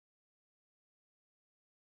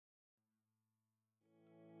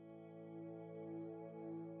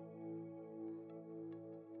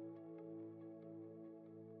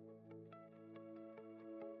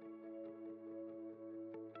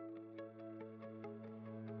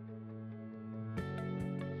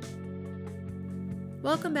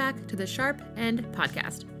Welcome back to the Sharp End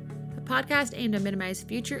Podcast, a podcast aimed to minimize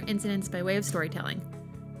future incidents by way of storytelling.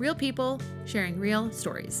 Real people sharing real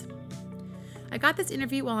stories. I got this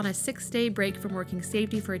interview while on a 6-day break from working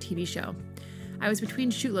safety for a TV show. I was between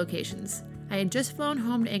shoot locations. I had just flown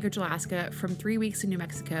home to Anchorage, Alaska from 3 weeks in New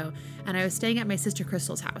Mexico, and I was staying at my sister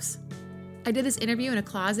Crystal's house. I did this interview in a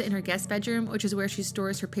closet in her guest bedroom, which is where she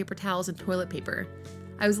stores her paper towels and toilet paper.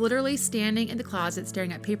 I was literally standing in the closet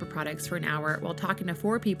staring at paper products for an hour while talking to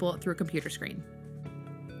 4 people through a computer screen.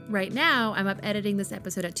 Right now, I'm up editing this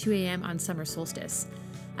episode at 2 a.m. on summer solstice.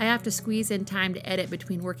 I have to squeeze in time to edit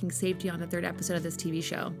between working safety on the 3rd episode of this TV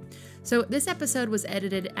show. So this episode was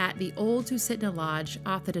edited at the old Susitna Lodge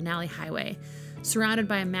off the Denali Highway, surrounded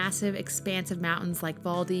by a massive expanse of mountains like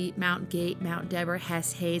Baldy, Mount Gate, Mount Deborah,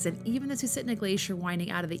 Hess, Hayes, and even the Susitna Glacier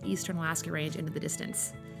winding out of the eastern Alaska Range into the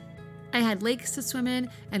distance. I had lakes to swim in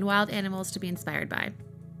and wild animals to be inspired by.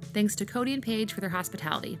 Thanks to Cody and Paige for their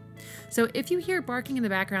hospitality. So if you hear barking in the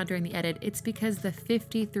background during the edit, it's because the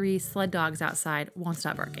 53 sled dogs outside won't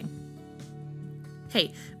stop barking.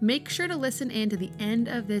 Hey, make sure to listen in to the end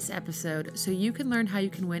of this episode so you can learn how you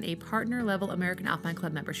can win a partner-level American Alpine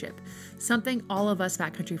Club membership, something all of us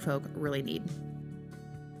backcountry folk really need.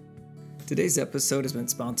 Today's episode has been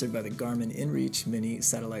sponsored by the Garmin InReach Mini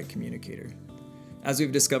Satellite Communicator. As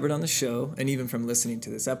we've discovered on the show, and even from listening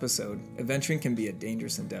to this episode, adventuring can be a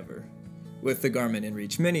dangerous endeavor. With the Garmin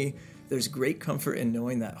InReach Mini, there's great comfort in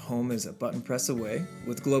knowing that home is a button press away,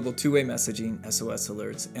 with global two-way messaging, SOS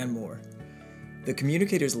alerts, and more. The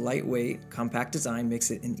communicator's lightweight, compact design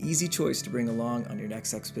makes it an easy choice to bring along on your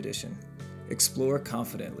next expedition. Explore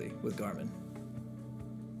confidently with Garmin.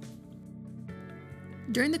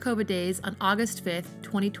 During the COVID days on August 5th,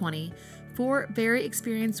 2020, 4 very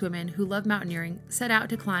experienced women who love mountaineering set out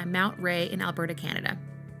to climb Mt. Rae in Alberta, Canada.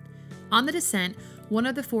 On the descent, one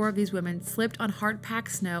of the 4 of these women slipped on hard-packed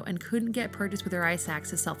snow and couldn't get purchased with her ice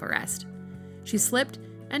axe to self-arrest. She slipped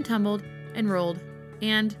and tumbled and rolled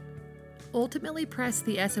and ultimately pressed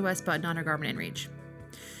the SOS button on her Garmin InReach.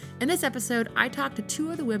 In this episode, I talked to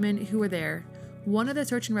 2 of the women who were there, one of the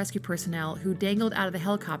search and rescue personnel who dangled out of the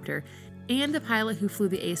helicopter, and the pilot who flew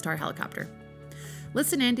the A-Star helicopter.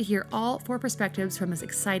 Listen in to hear all 4 perspectives from this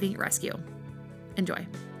exciting rescue. Enjoy.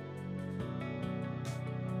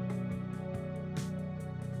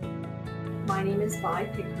 My name is Vi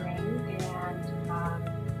Pickering, and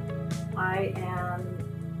I am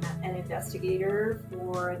an investigator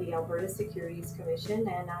for the Alberta Securities Commission,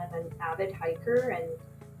 and I'm an avid hiker and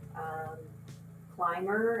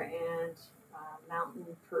climber and mountain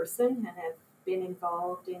person, and have been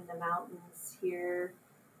involved in the mountains here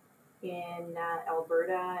in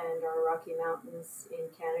Alberta and our Rocky Mountains in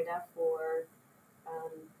Canada for,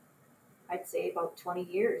 I'd say, about 20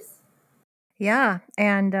 years. Yeah,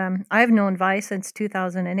 and I've known Vi since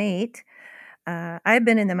 2008. I've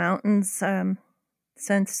been in the mountains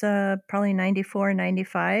since probably 94,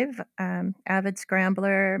 95. Avid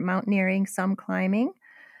scrambler, mountaineering, some climbing.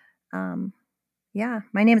 My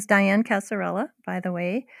name is Diane Casarella, by the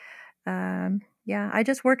way. I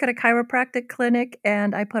just work at a chiropractic clinic,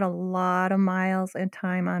 and I put a lot of miles and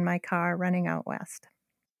time on my car running out west.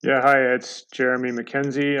 Yeah, hi, it's Jeremy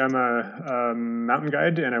McKenzie. I'm a mountain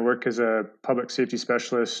guide, and I work as a public safety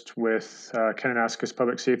specialist with Kananaskis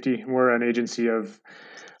Public Safety. We're an agency of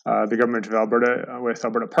the government of Alberta with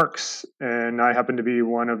Alberta Parks, and I happen to be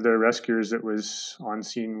one of the rescuers that was on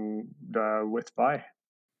scene with Vi.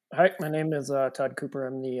 Hi, my name is Todd Cooper.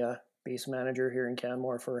 I'm the base manager here in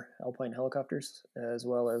Canmore for Alpine Helicopters, as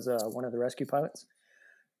well as one of the rescue pilots.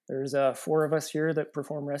 There's 4 of us here that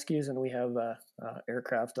perform rescues, and we have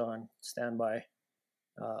aircraft on standby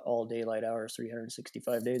all daylight hours,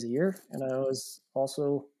 365 days a year. And I was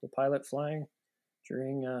also the pilot flying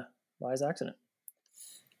during Vi's accident.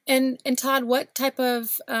 And Todd, what type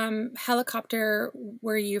of helicopter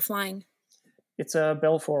were you flying? It's a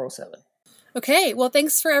Bell 407. Okay, well,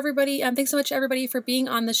 thanks for everybody. Thanks so much, everybody, for being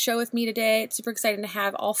on the show with me today. It's super exciting to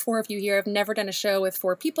have all 4 of you here. I've never done a show with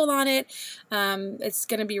 4 people on it. It's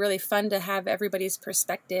going to be really fun to have everybody's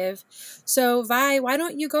perspective. So, Vi, why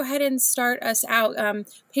don't you go ahead and start us out?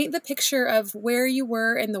 Paint the picture of where you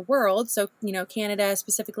were in the world. So, Canada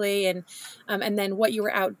specifically, and then what you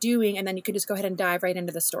were out doing, and then you could just go ahead and dive right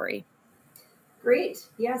into the story. Great.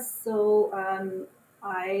 Yes. So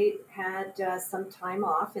I had some time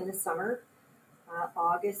off in the summer.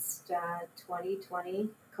 August 2020,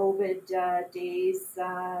 COVID days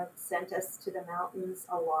sent us to the mountains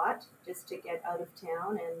a lot just to get out of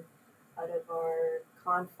town and out of our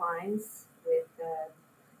confines with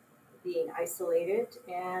being isolated.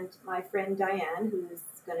 And my friend Diane, who's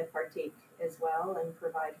going to partake as well and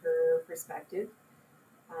provide her perspective,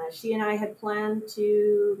 She and I had planned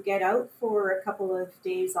to get out for a couple of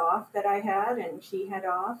days off that I had, and she had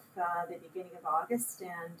off the beginning of August.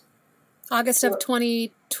 And August of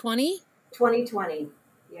 2020? 2020,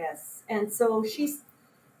 yes. And so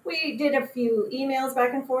we did a few emails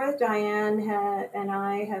back and forth. Diane and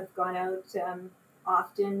I have gone out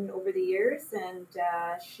often over the years, and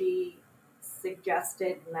she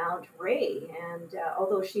suggested Mount Rae. And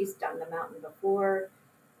although she's done the mountain before,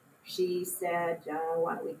 she said,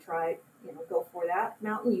 why don't we try, go for that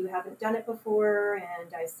mountain? You haven't done it before.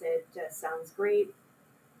 And I said, sounds great.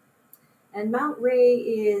 And Mount Rae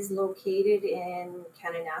is located in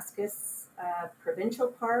Kananaskis Provincial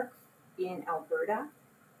Park in Alberta,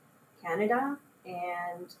 Canada,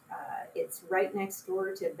 and it's right next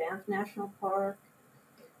door to Banff National Park.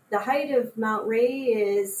 The height of Mount Rae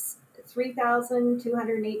is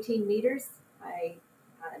 3,218 meters. I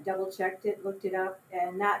double checked it, looked it up,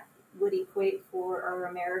 and that would equate for our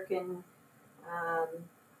American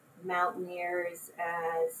mountaineers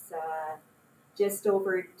as just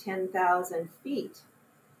over 10,000 feet.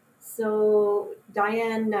 So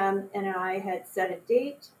Diane and I had set a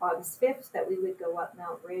date, August 5th, that we would go up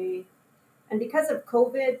Mount Rae. And because of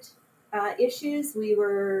COVID issues, we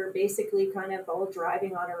were basically kind of all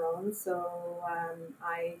driving on our own. So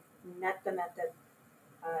I met them at the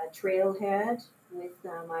trailhead with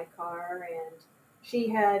my car, and she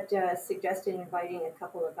had suggested inviting a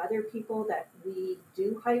couple of other people that we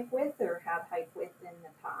do hike with or have hiked with in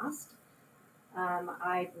the past.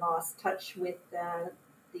 I'd lost touch with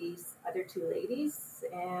these other two ladies,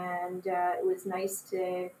 and it was nice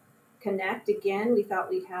to connect again. We thought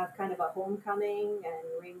we'd have kind of a homecoming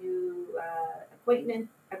and renew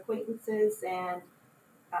acquaintances, and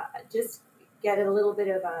just get a little bit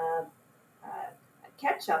of a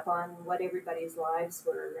catch up on what everybody's lives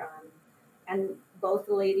were. And both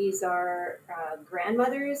the ladies are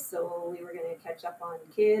grandmothers, so we were going to catch up on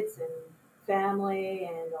kids and family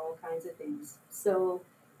and all kinds of things. So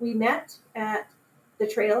we met at the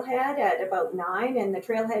trailhead at about 9, and the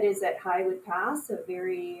trailhead is at Highwood Pass, a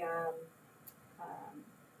very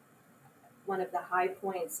one of the high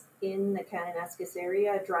points in the Kananaskis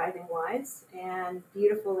area, driving wise, and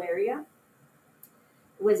beautiful area.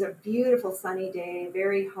 It was a beautiful sunny day,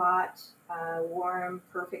 very hot, warm,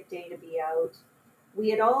 perfect day to be out. We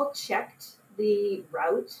had all checked the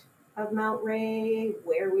route of Mount Rae,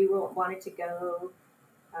 where we wanted to go,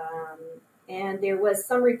 and there was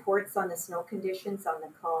some reports on the snow conditions on the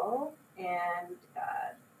call, and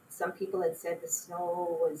some people had said the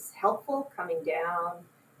snow was helpful coming down,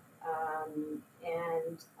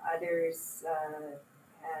 and others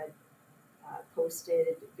had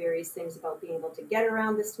posted various things about being able to get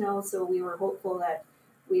around the snow. So we were hopeful that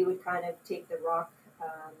we would kind of take the rock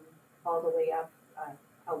all the way up,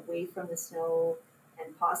 away from the snow,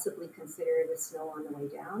 and possibly consider the snow on the way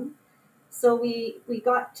down. So we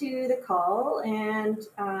got to the call, and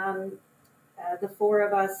the four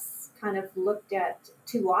of us kind of looked at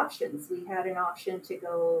two options. We had an option to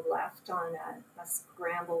go left on a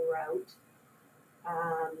scramble route,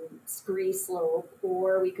 scree slope,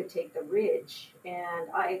 or we could take the ridge. And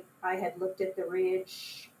I had looked at the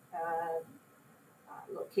ridge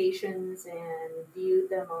locations and viewed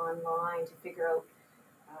them online to figure out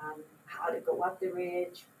how to go up the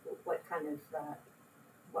ridge, what kind of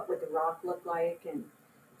what would the rock look like. And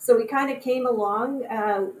so we kind of came along,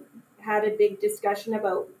 had a big discussion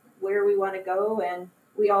about where we want to go, and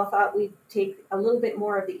we all thought we'd take a little bit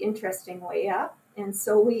more of the interesting way up. And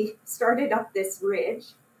so we started up this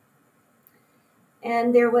ridge,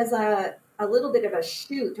 and there was a little bit of a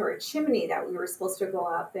chute or a chimney that we were supposed to go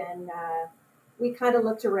up, and we kind of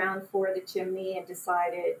looked around for the chimney and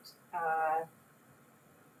decided,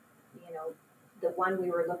 the one we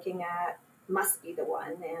were looking at must be the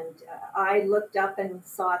one. And I looked up and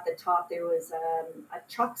saw at the top there was a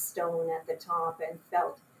chuck stone at the top, and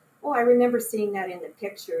felt, oh, I remember seeing that in the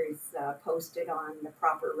pictures posted on the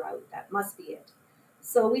proper route. That must be it.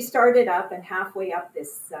 So we started up, and halfway up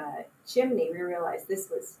this chimney, we realized this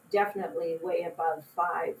was definitely way above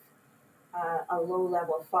 5, a low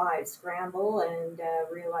level 5 scramble, and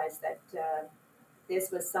realized that this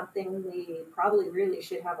was something we probably really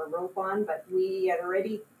should have a rope on, but we had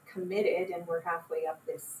already committed, and we're halfway up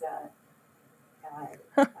this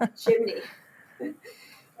chimney.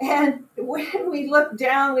 And when we looked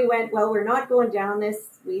down, we went, well, we're not going down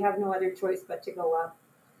this. We have no other choice but to go up.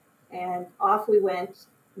 And off we went,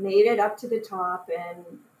 made it up to the top, and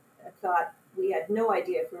I thought we had no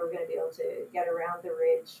idea if we were going to be able to get around the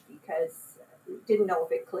ridge, because we didn't know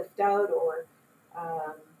if it cliffed out or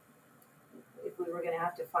if we we were going to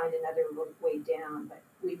have to find another way down. But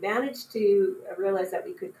we managed to realize that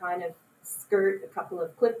we could kind of skirt a couple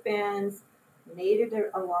of cliff bands, made it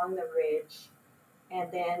along the ridge,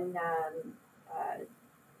 and then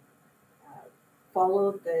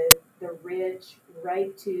followed the ridge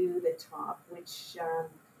right to the top, which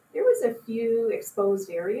there was a few exposed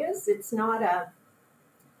areas. It's not an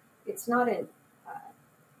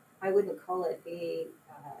I wouldn't call it a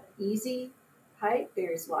easy hike.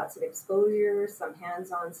 There's lots of exposure, some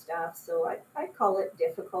hands-on stuff, so I call it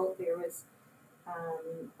difficult. There was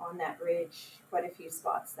on that ridge quite a few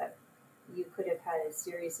spots that you could have had a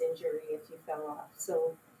serious injury if you fell off.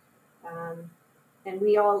 So and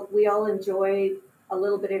we all enjoy a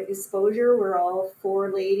little bit of exposure. We're all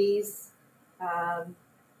 4 ladies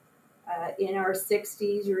in our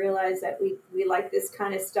 60s. You realize that we like this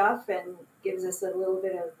kind of stuff and gives us a little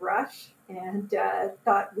bit of rush, and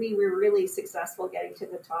thought we were really successful getting to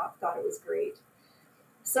the top, thought it was great.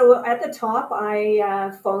 So at the top,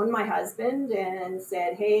 I phoned my husband and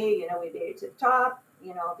said, hey, we made it to the top,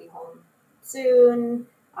 I'll be home soon.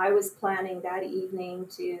 I was planning that evening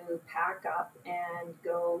to pack up and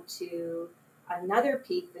go to another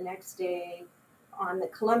peak the next day on the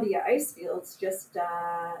Columbia ice fields, just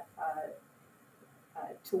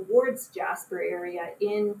towards Jasper area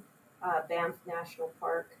in Banff National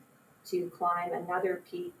Park, to climb another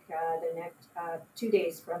peak the next 2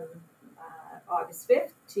 days from August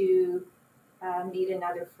 5th to meet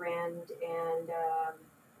another friend.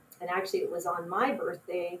 And actually it was on my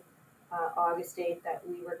birthday, August 8th, that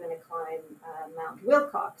we were going to climb Mount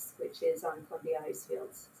Wilcox, which is on Columbia ice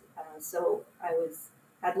fields. So I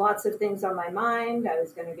had lots of things on my mind. I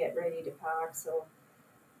was going to get ready to pack, so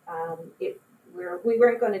we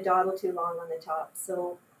weren't going to dawdle too long on the top.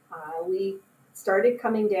 So we started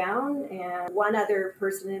coming down, and one other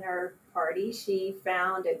person in our party, she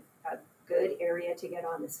found a good area to get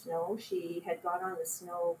on the snow. She had got on the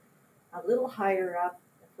snow a little higher up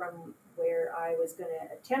from where I was going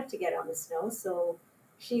to attempt to get on the snow. So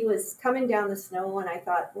she was coming down the snow, and I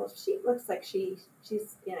thought, well, she looks like she's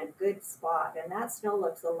in a good spot, and that snow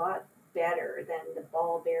looks a lot better than the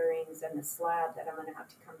ball bearings and the slab that I'm going to have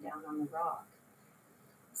to come down on the rock.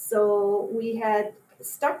 So we had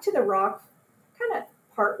stuck to the rock kind of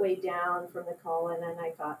partway down from the column, and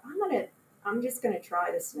I thought, I'm just going to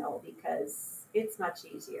try the snow because it's much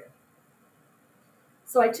easier.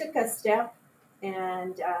 So I took a step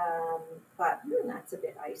and thought, that's a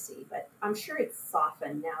bit icy, but I'm sure it's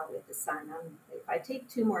softened now with the sun. If I take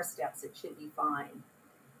 2 more steps, it should be fine.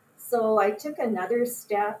 So I took another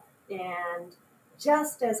step, and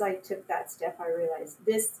just as I took that step, I realized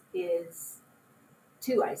this is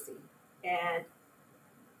too icy, and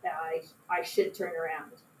I should turn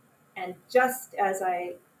around. And just as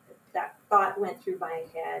that thought went through my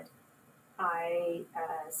head, I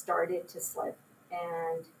started to slip,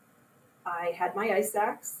 and I had my ice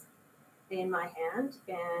axe in my hand,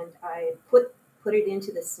 and I put it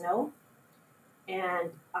into the snow,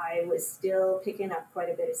 and I was still picking up quite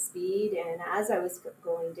a bit of speed. And as I was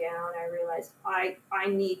going down, I realized I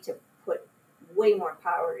need to put way more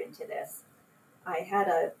power into this. I had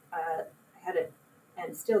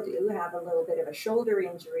and still do have a little bit of a shoulder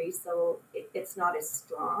injury, so it's not as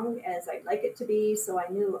strong as I'd like it to be. So I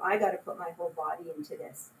knew I got to put my whole body into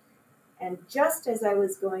this. And just as I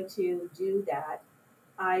was going to do that,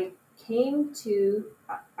 I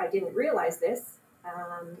didn't realize this,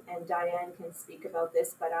 and Diane can speak about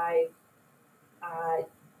this, but I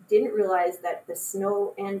didn't realize that the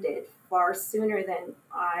snow ended far sooner than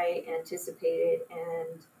I anticipated,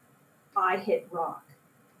 and I hit rock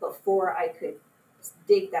before I could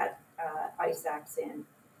dig that ice axe in.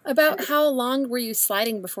 About how long were you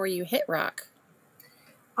sliding before you hit rock?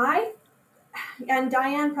 And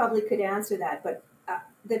Diane probably could answer that, but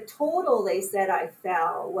the total they said I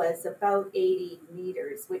fell was about 80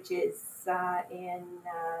 meters, which is in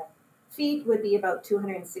feet would be about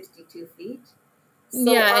 262 feet.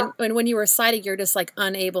 So and when you were sliding, you're just like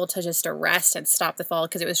unable to just arrest and stop the fall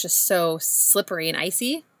because it was just so slippery and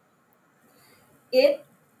icy?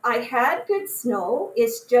 I had good snow.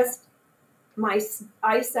 It's just my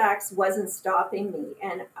ice axe wasn't stopping me.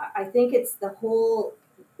 And I think it's the whole,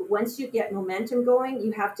 once you get momentum going,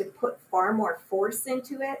 you have to put far more force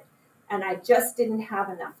into it. And I just didn't have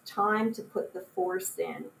enough time to put the force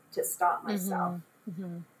in to stop myself.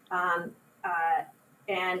 Mm-hmm.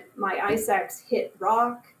 And my ice axe hit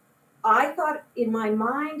rock. I thought, in my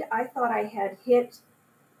mind, I had hit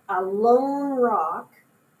a lone rock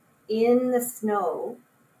in the snow.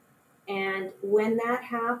 And when that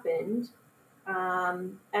happened,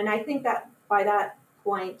 and I think that by that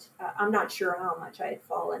point, I'm not sure how much I had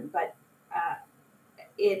fallen, but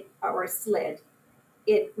or slid,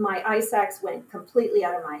 my ice axe went completely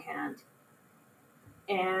out of my hand.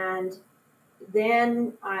 And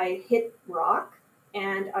then I hit rock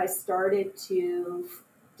and I started to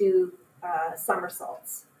do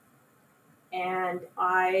somersaults. And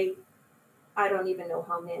I don't even know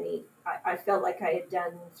how many. I felt like I had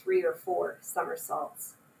done 3 or 4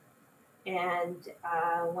 somersaults. And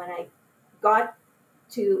when I got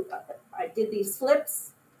to, I did these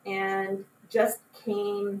flips and just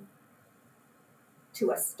came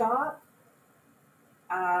to a stop.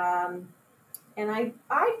 And I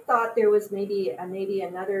thought there was maybe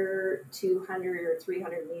another 200 or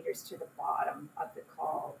 300 meters to the bottom of the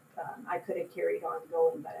call. I could have carried on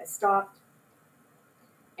going, but I stopped.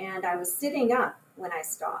 And I was sitting up when I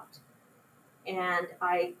stopped. And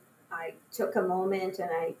I took a moment, and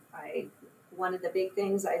I one of the big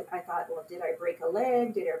things, I thought, well, did I break a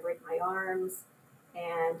leg? Did I break my arms?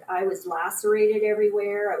 And I was lacerated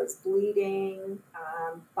everywhere. I was bleeding,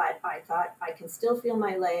 but I thought I can still feel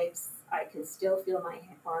my legs. I can still feel my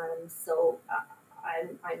arms, so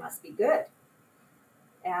I must be good.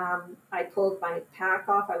 I pulled my pack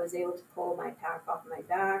off. I was able to pull my pack off my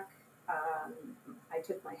back. I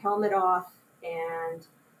took my helmet off, and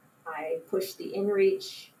I pushed the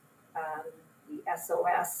inReach, the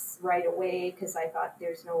SOS right away, because I thought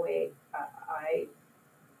there's no way I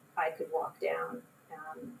could walk down.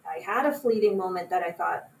 I had a fleeting moment that I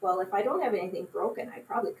thought, well, if I don't have anything broken, I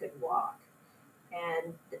probably could walk.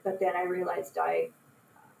 But then I realized I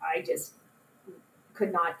just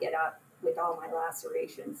could not get up with all my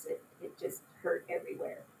lacerations. It just hurt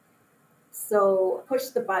everywhere. So I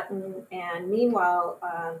pushed the button, and meanwhile,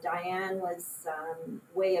 Diane was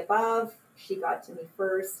way above. She got to me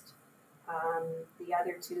first. The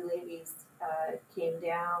other 2 ladies came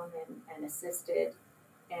down and assisted.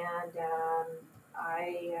 And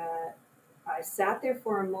I sat there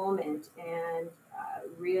for a moment and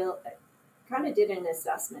kind of did an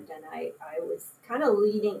assessment, and I was kind of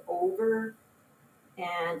leaning over,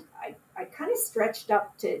 and I kind of stretched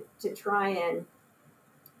up to try and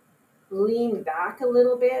lean back a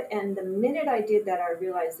little bit. And the minute I did that, I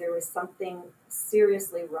realized there was something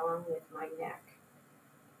seriously wrong with my neck.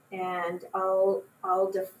 And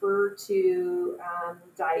I'll defer to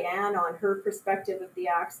Diane on her perspective of the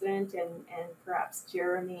accident, and perhaps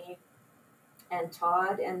Jeremy and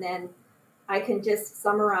Todd, and then I can just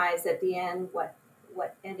summarize at the end what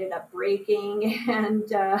ended up breaking and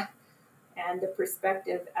the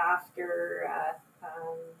perspective after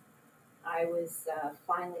I was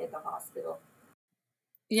finally at the hospital.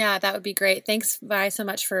 Yeah, that would be great. Thanks, Vi, so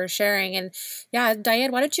much for sharing. And yeah,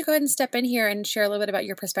 Diane, why don't you go ahead and step in here and share a little bit about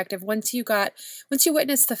your perspective once you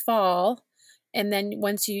witnessed the fall, and then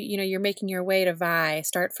once you're making your way to Vi,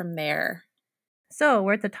 start from there. So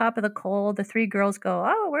we're at the top of the cold. The 3 girls go,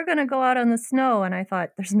 oh, we're going to go out on the snow. And I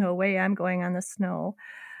thought, there's no way I'm going on the snow.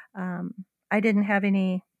 I didn't have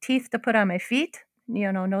any teeth to put on my feet,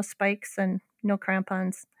 no spikes and no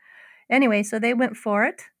crampons. Anyway, so they went for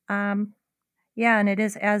it. Yeah, and it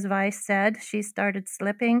is, as Vi said, she started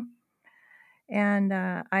slipping. And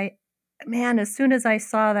as soon as I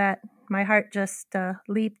saw that, my heart just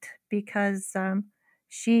leaped, because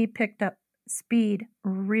she picked up speed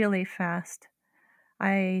really fast.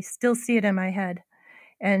 I still see it in my head.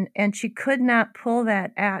 And she could not pull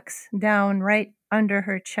that axe down right under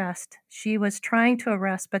her chest. She was trying to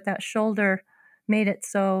arrest, but that shoulder made it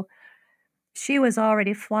so she was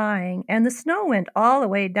already flying. And the snow went all the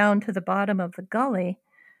way down to the bottom of the gully,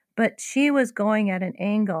 but she was going at an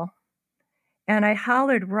angle. And I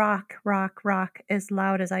hollered, rock, rock, rock, as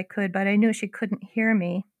loud as I could, but I knew she couldn't hear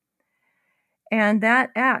me. And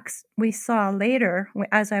that axe, we saw later,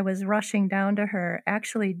 as I was rushing down to her,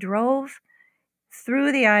 actually drove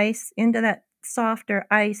through the ice into that softer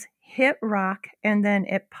ice, hit rock, and then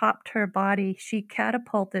it popped her body. She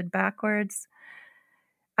catapulted backwards.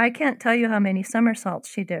 I can't tell you how many somersaults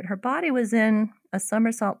she did. Her body was in a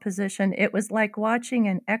somersault position. It was like watching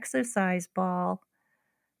an exercise ball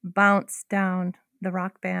bounce down the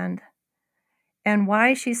rock band. And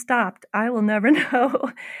why she stopped, I will never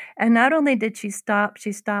know. And not only did she stopped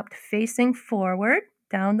facing forward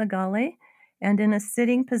down the gully and in a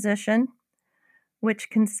sitting position, which,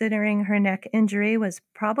 considering her neck injury, was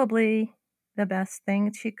probably the best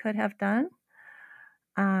thing she could have done.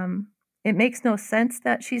 It makes no sense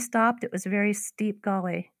that she stopped. It was a very steep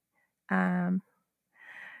gully.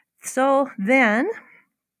 So then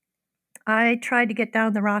I tried to get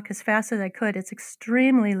down the rock as fast as I could. It's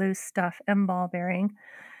extremely loose stuff and ball bearing.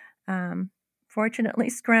 Fortunately,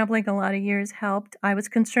 scrambling a lot of years helped. I was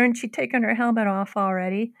concerned she'd taken her helmet off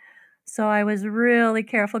already. So I was really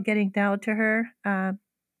careful getting down to her.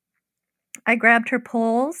 I grabbed her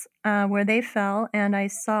poles where they fell, and I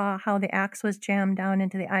saw how the axe was jammed down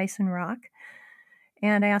into the ice and rock.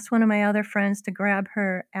 And I asked one of my other friends to grab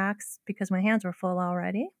her axe because my hands were full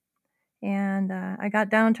already. And I got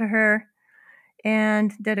down to her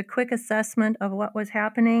and did a quick assessment of what was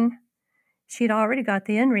happening. She'd already got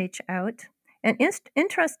the inReach out. And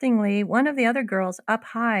interestingly, one of the other girls up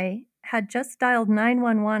high had just dialed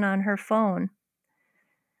 911 on her phone,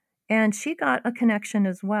 and she got a connection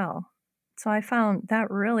as well. So I found that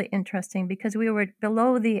really interesting because we were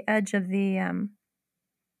below the edge of the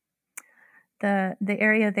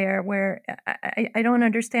area there where I don't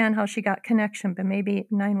understand how she got connection, but maybe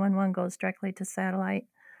 911 goes directly to satellite.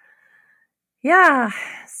 Yeah,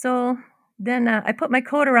 so then I put my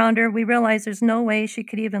coat around her. We realized there's no way she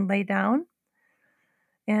could even lay down,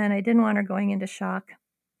 and I didn't want her going into shock.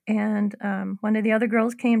 And one of the other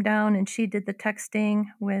girls came down, and she did the texting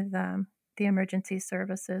with the emergency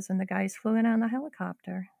services, and the guys flew in on the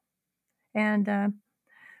helicopter. And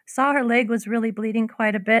saw her leg was really bleeding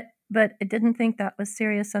quite a bit, but I didn't think that was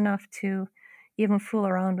serious enough to even fool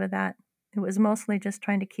around with that. It was mostly just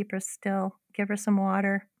trying to keep her still, give her some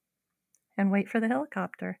water, and wait for the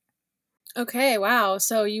helicopter. Okay, wow.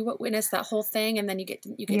 So you witnessed that whole thing, and then you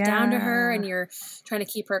get down to her, and you're trying to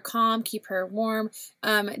keep her calm, keep her warm.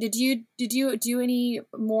 Did you do any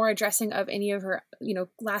more addressing of any of her,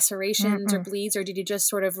 lacerations or bleeds, or did you just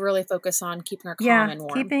sort of really focus on keeping her calm and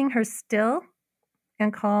warm? Keeping her still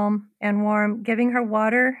and calm and warm, giving her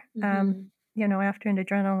water. After an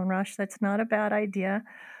adrenaline rush, that's not a bad idea.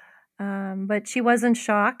 But she was in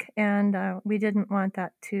shock, and we didn't want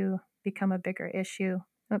that to become a bigger issue.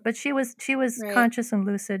 But she was Right. conscious and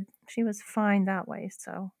lucid. She was fine that way,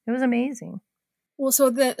 so it was amazing. Well, so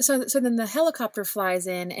then the helicopter flies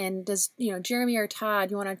in, and does Jeremy or Todd,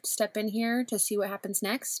 you want to step in here to see what happens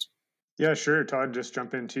next? Yeah, sure. Todd, just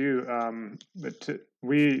jump in too.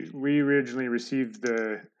 We originally received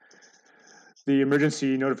the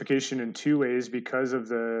emergency notification in two ways because of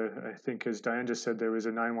I think as Diane just said, there was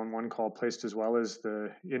a 911 call placed as well as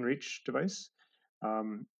the inReach device.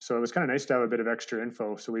 So it was kind of nice to have a bit of extra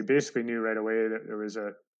info. So we basically knew right away that there was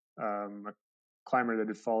a climber that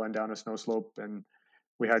had fallen down a snow slope, and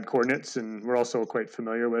we had coordinates, and we're also quite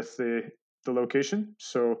familiar with the location.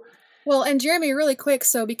 So well, and Jeremy, really quick,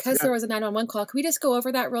 so because there was a 911 call, can we just go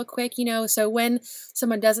over that real quick? So when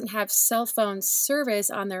someone doesn't have cell phone service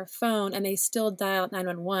on their phone and they still dial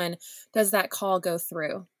 911, does that call go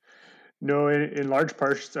through? No, in large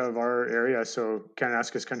parts of our area, so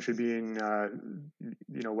Kananaskis country being,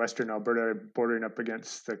 Western Alberta, bordering up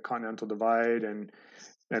against the Continental Divide and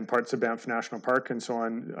parts of Banff National Park and so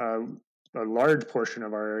on, a large portion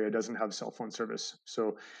of our area doesn't have cell phone service.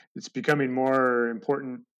 So it's becoming more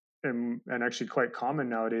important and actually quite common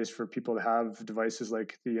nowadays for people to have devices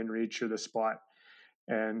like the inReach or the Spot,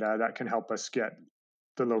 and that can help us get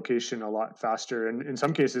the location a lot faster, and in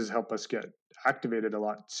some cases help us get activated a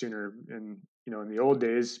lot sooner. In the old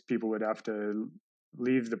days, people would have to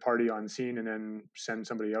leave the party on scene and then send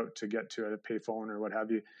somebody out to get to a payphone or what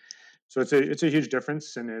have you. So it's a huge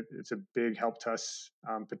difference, and it's a big help to us,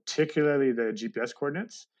 particularly the GPS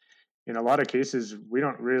coordinates. In a lot of cases, we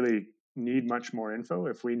don't really need much more info.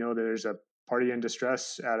 If we know that there's a party in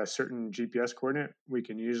distress at a certain GPS coordinate, we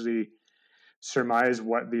can usually surmise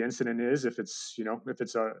what the incident is. If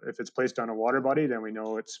it's placed on a water body, then we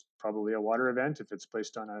know it's probably a water event. If it's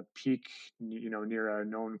placed on a peak, near a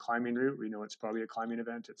known climbing route, we know it's probably a climbing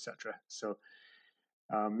event, etc. So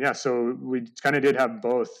so we kind of did have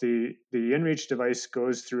both. The inReach device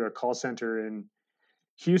goes through a call center in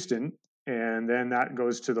Houston, and then that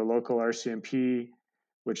goes to the local RCMP,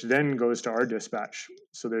 which then goes to our dispatch.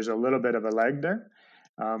 So there's a little bit of a lag there.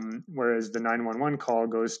 Whereas the 911 call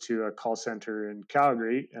goes to a call center in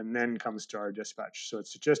Calgary and then comes to our dispatch. So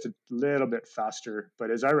it's just a little bit faster.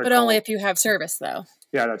 But as I recall, but only if you have service, though.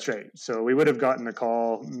 Yeah, that's right. So we would have gotten the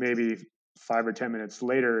call maybe 5 or 10 minutes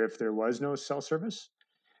later if there was no cell service.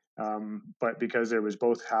 But because there was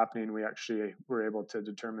both happening, we actually were able to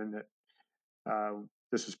determine that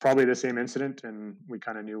this was probably the same incident, and we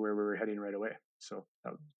kind of knew where we were heading right away. So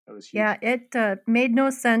that was huge. Yeah, it made no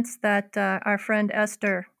sense that our friend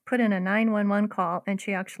Esther put in a 911 call and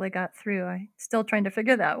she actually got through. I'm still trying to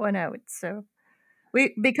figure that one out. So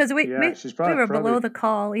we were below the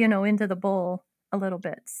call, into the bowl a little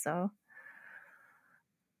bit. So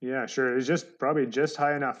yeah, sure. It was probably just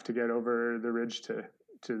high enough to get over the ridge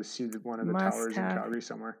to see one of the towers in Calgary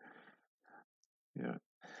somewhere. Yeah.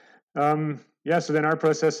 So then our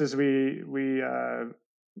process is we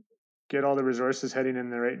get all the resources heading in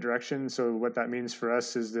the right direction. So what that means for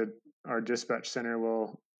us is that our dispatch center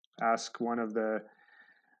will ask one or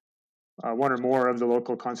more of the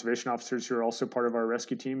local conservation officers who are also part of our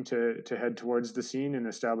rescue team to head towards the scene and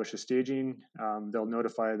establish a staging. They'll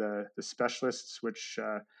notify the specialists, which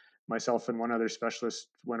myself and one other specialist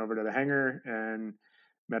went over to the hangar and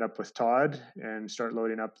met up with Todd and start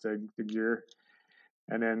loading up the gear.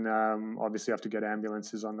 And then obviously have to get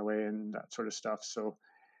ambulances on the way and that sort of stuff. So,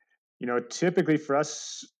 typically for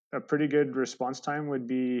us, a pretty good response time would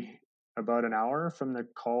be about an hour from the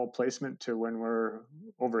call placement to when we're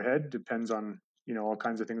overhead. Depends on, all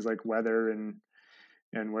kinds of things like weather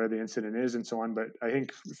and where the incident is and so on. But I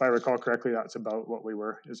think if I recall correctly, that's about what we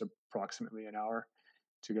were, is approximately an hour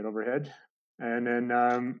to get overhead. And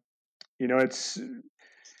then, it's,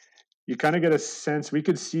 you kind of get a sense. We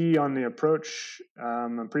could see on the approach,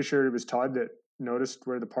 I'm pretty sure it was Todd that noticed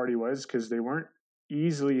where the party was, because they weren't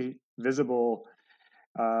easily visible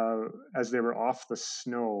as they were off the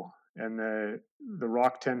snow, and the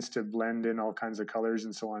rock tends to blend in all kinds of colors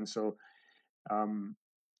and so on. So,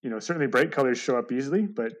 certainly bright colors show up easily,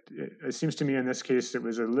 but it seems to me in this case it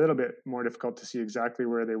was a little bit more difficult to see exactly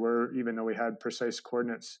where they were, even though we had precise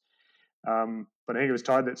coordinates. But I think it was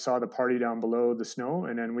Todd that saw the party down below the snow,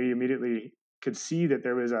 and then we immediately could see that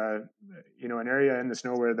there was an area in the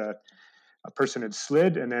snow where a person had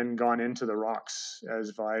slid and then gone into the rocks,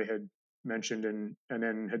 as Vi had mentioned, and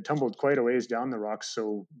then had tumbled quite a ways down the rocks.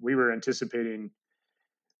 So we were anticipating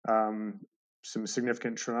some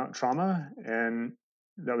significant trauma, and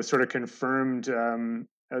that was sort of confirmed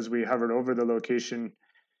as we hovered over the location.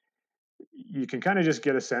 You can kind of just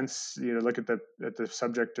get a sense, look at the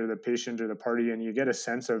subject or the patient or the party, and you get a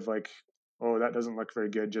sense of like, oh, that doesn't look very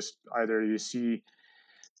good. Just either you see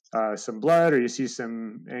some blood, or you see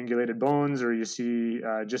some angulated bones, or you see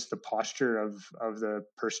just the posture of the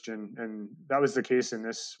person. And that was the case in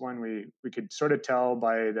this one. We could sort of tell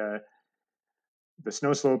by the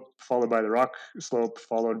snow slope, followed by the rock slope,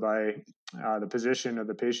 followed by the position of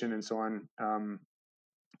the patient and so on,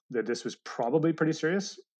 that this was probably pretty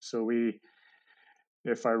serious. So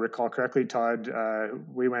if I recall correctly, Todd,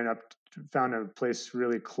 we went up, found a place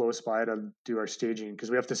really close by to do our staging, because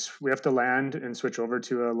we have to land and switch over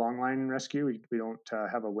to a long line rescue. We don't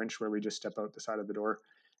have a winch where we just step out the side of the door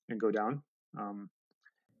and go down. I'm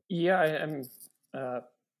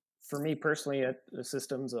for me personally, the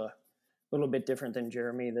system's a little bit different than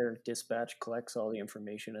Jeremy. Their dispatch collects all the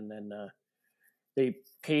information, and then they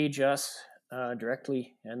page us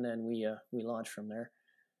directly, and then we launch from there.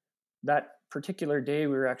 That particular day,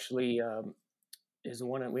 we were actually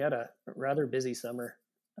we had a rather busy summer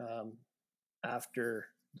after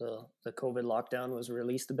the COVID lockdown was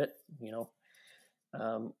released a bit.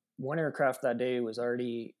 One aircraft that day was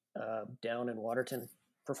already down in Waterton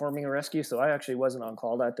performing a rescue, so I actually wasn't on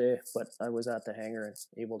call that day, but I was at the hangar and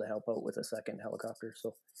able to help out with a second helicopter.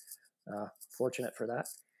 So fortunate for that.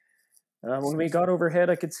 When we got overhead,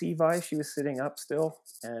 I could see Vi. She was sitting up still,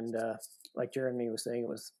 and like Jeremy was saying, it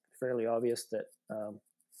was fairly obvious that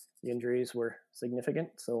the injuries were significant.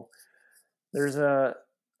 So there's a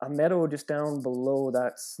meadow just down below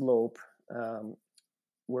that slope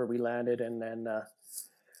where we landed, and then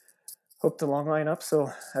hooked the long line up.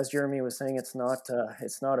 So as Jeremy was saying, it's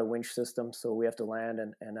not a winch system, so we have to land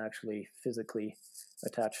and actually physically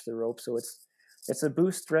attach the rope. So it's a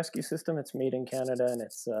boost rescue system. It's made in Canada, and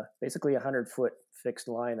it's basically 100-foot fixed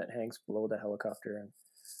line that hangs below the helicopter, and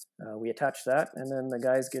we attach that, and then the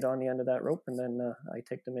guys get on the end of that rope, and then I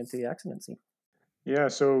take them into the accident scene. Yeah,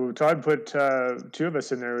 so Todd put two of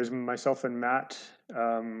us in there. It was myself and Matt.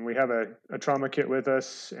 We have a trauma kit with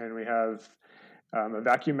us, and we have a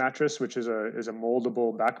vacuum mattress, which is a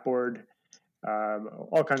moldable backboard,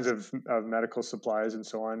 all kinds of medical supplies and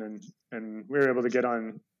so on. And we were able to get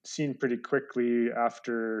on scene pretty quickly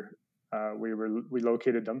after we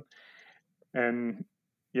located them. And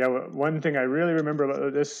yeah, one thing I really remember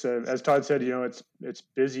about this, as Todd said, it's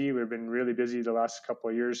busy. We've been really busy the last couple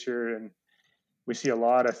of years here, and we see a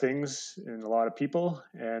lot of things and a lot of people.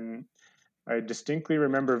 And I distinctly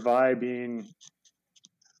remember Vi being,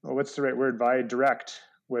 what's the right word? Vi direct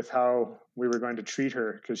with how we were going to treat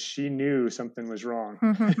her, because she knew something was wrong.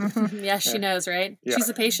 Yeah, she knows, right? Yeah. She's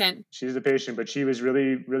a patient. She's the patient, but she was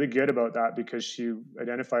really, really good about that, because she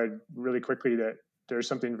identified really quickly that there's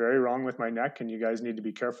something very wrong with my neck, and you guys need to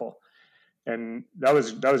be careful. And that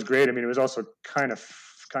was great. I mean, it was also kind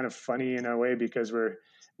of funny in a way, because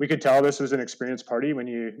we could tell this was an experienced party when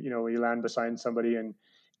you land beside somebody and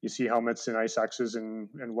you see helmets and ice axes and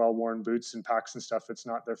well-worn boots and packs and stuff. It's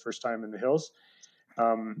not their first time in the hills.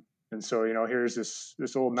 And so, here's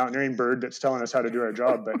this old mountaineering bird that's telling us how to do our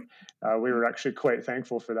job. But we were actually quite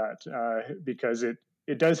thankful for that, because it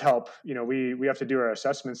it does help. We have to do our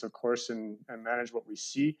assessments, of course, and manage what we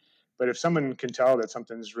see. But if someone can tell that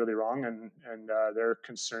something's really wrong and they're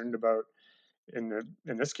concerned about, in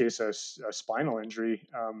this case, a spinal injury,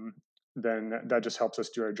 then that just helps us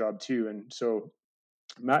do our job too. And so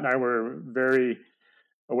Matt and I were very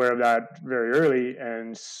aware of that very early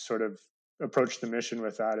and sort of approached the mission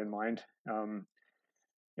with that in mind.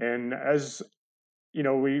 And as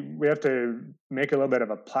we have to make a little bit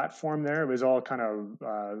of a platform there. It was all kind of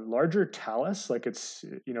larger talus, like it's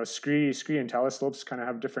scree and talus slopes kind of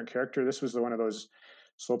have different character. This was one of those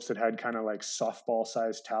slopes that had kind of like softball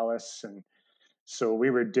sized talus, and so we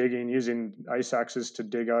were digging using ice axes to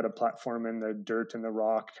dig out a platform in the dirt and the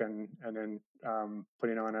rock, and then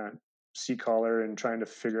putting on a C collar and trying to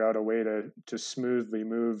figure out a way to smoothly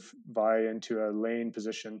move Vi into a lane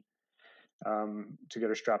position, to get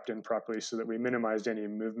her strapped in properly so that we minimized any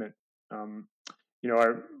movement.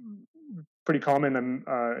 Our pretty common,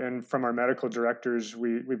 and from our medical directors,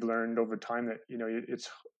 we've learned over time that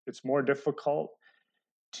it's more difficult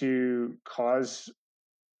to cause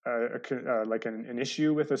like an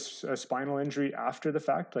issue with a spinal injury after the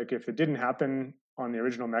fact. Like if it didn't happen on the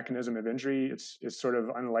original mechanism of injury, it's sort of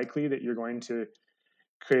unlikely that you're going to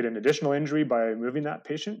create an additional injury by moving that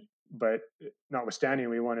patient. But notwithstanding,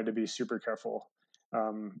 we wanted to be super careful,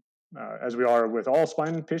 as we are with all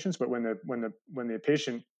spine patients. But when the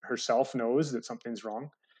patient herself knows that something's wrong,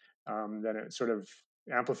 then it sort of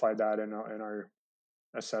amplified that in our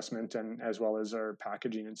assessment and as well as our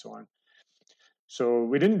packaging and so on. So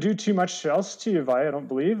we didn't do too much else to you, Vi, I don't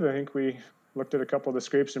believe. I think we looked at a couple of the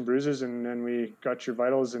scrapes and bruises, and then we got your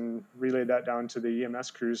vitals and relayed that down to the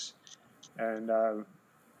EMS crews and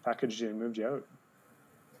packaged you and moved you out.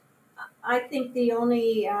 I think the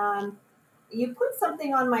only you put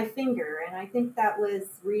something on my finger, and I think that was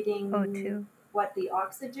reading what the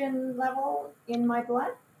oxygen level in my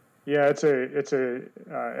blood. Yeah, it's a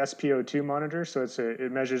SpO2 monitor, so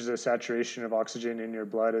it measures the saturation of oxygen in your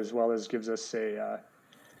blood as well as gives us a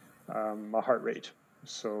heart rate.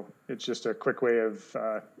 So it's just a quick way of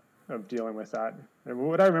dealing with that. And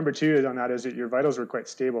what I remember too on that is that your vitals were quite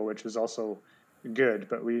stable, which was also good.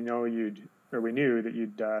 But we knew that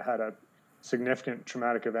you'd had a significant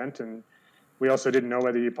traumatic event, and we also didn't know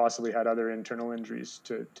whether you possibly had other internal injuries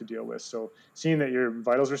to deal with. So seeing that your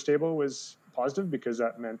vitals were stable was positive, because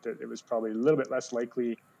that meant that it was probably a little bit less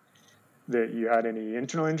likely that you had any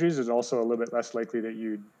internal injuries. It's also a little bit less likely that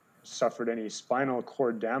you'd suffered any spinal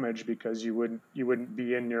cord damage, because you wouldn't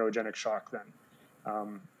be in neurogenic shock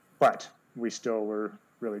then. But we still were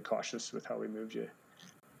really cautious with how we moved you.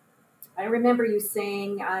 I remember you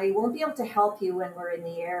saying, I won't be able to help you when we're in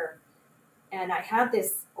the air. And I had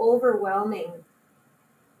this overwhelming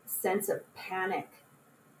sense of panic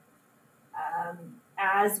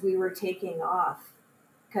as we were taking off,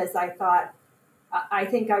 because I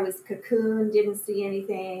think I was cocooned, didn't see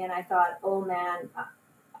anything, and I thought, oh man,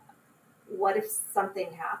 what if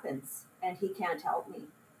something happens and he can't help me?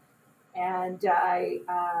 And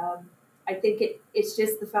I think it's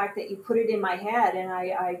just the fact that you put it in my head, and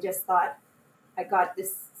I just thought, I got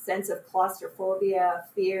this sense of claustrophobia,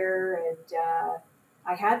 fear, and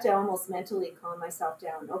I had to almost mentally calm myself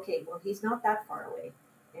down. Okay, well, he's not that far away,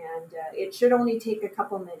 and it should only take a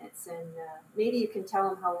couple minutes, and maybe you can tell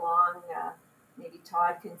him how long, maybe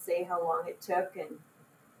Todd can say how long it took and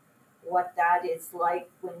what that is like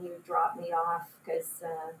when you drop me off, because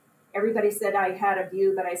everybody said I had a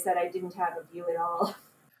view, but I said I didn't have a view at all.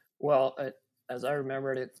 Well, as I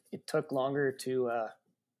remembered, it took longer to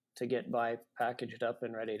get Vi packaged up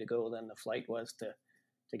and ready to go than the flight was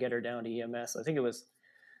to get her down to EMS. I think it was,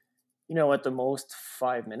 at the most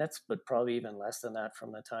 5 minutes, but probably even less than that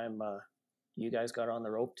from the time you guys got on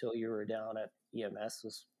the rope till you were down at EMS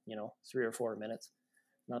was, 3 or 4 minutes.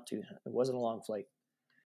 It wasn't a long flight.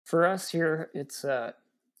 For us here, it's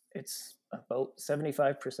about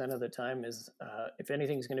 75% of the time is, if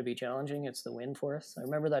anything's going to be challenging, it's the wind for us. I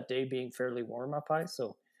remember that day being fairly warm up high,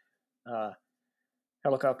 so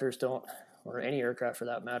helicopters don't, or any aircraft for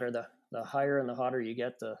that matter, the higher and the hotter you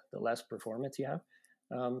get, the less performance you have.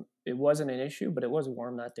 It wasn't an issue, but it was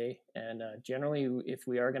warm that day, and generally, if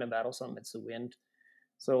we are going to battle something, it's the wind.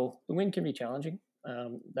 So the wind can be challenging.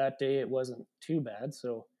 That day, it wasn't too bad.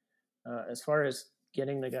 So as far as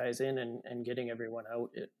getting the guys in and getting everyone out,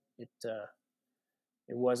 it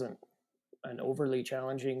wasn't an overly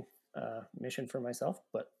challenging mission for myself.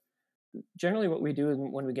 But generally, what we do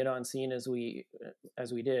when we get on scene, as we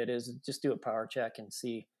did, is just do a power check and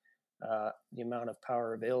see the amount of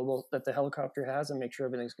power available that the helicopter has, and make sure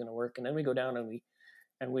everything's going to work. And then we go down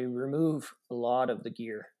and we remove a lot of the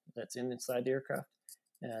gear that's inside the aircraft,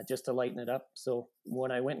 just to lighten it up. So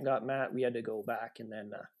when I went and got Matt, we had to go back and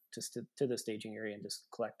then just to the staging area and just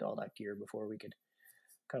collect all that gear before we could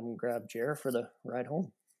come grab Jer for the ride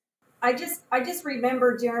home. I just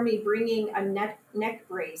remember Jeremy bringing a neck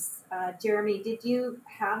brace. Jeremy, did you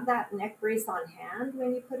have that neck brace on hand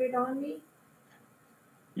when you put it on me?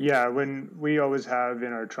 Yeah, when we always have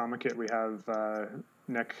in our trauma kit, we have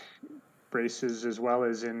neck braces as well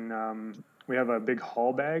as in we have a big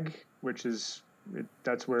haul bag, which is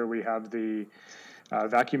that's where we have the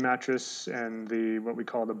vacuum mattress and the what we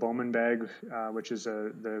call the Bowman bag, which is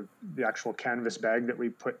the actual canvas bag that we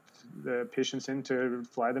put the patients in to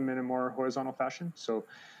fly them in a more horizontal fashion. So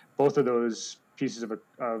both of those pieces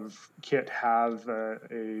of kit have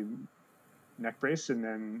a neck brace, and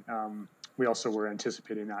then we also were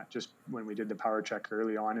anticipating that just when we did the power check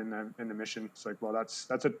early on in the mission. It's like, well, that's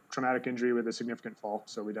a traumatic injury with a significant fall,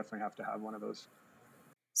 so we definitely have to have one of those.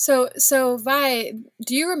 So Vi,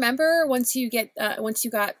 do you remember once you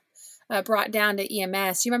got brought down to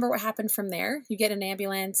EMS? Do you remember what happened from there? You get an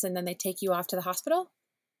ambulance and then they take you off to the hospital?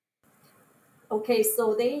 Okay,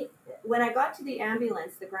 so when I got to the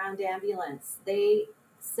ambulance, the ground ambulance, they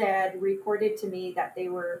reported to me that they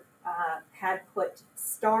had put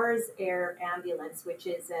Stars Air ambulance, which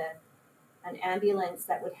is an ambulance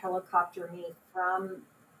that would helicopter me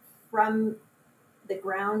from the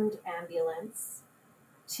ground ambulance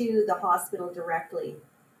to the hospital directly.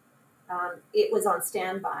 It was on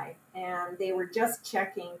standby, and they were just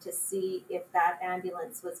checking to see if that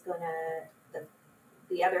ambulance was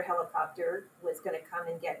the other helicopter was going to come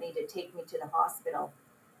and get me to take me to the hospital.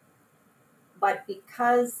 But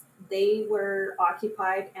because they were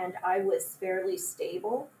occupied and I was fairly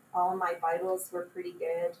stable, all my vitals were pretty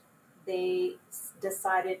good, they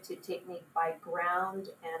decided to take me by ground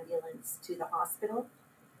ambulance to the hospital.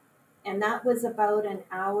 And that was about an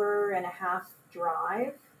hour and a half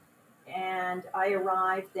drive. And I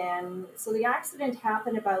arrived then. So the accident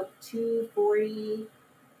happened about 2:40,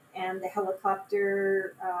 and the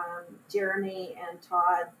helicopter, Jeremy and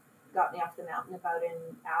Todd got me off the mountain about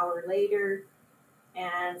an hour later.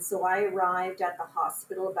 And so I arrived at the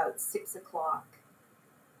hospital about 6:00,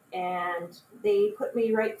 and they put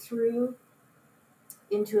me right through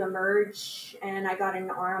into Emerge, and I got an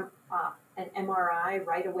MRI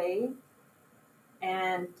right away.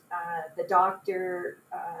 And the doctor,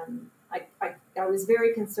 I was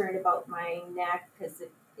very concerned about my neck because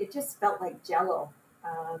it just felt like jello.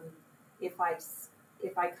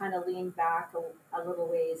 If I kind of leaned back a little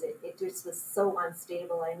ways, it just was so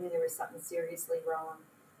unstable. I knew there was something seriously wrong.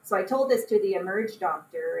 So I told this to the Emerge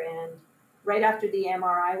doctor, and right after the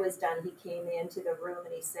MRI was done, he came into the room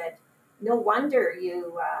and he said, "No wonder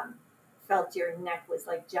you felt your neck was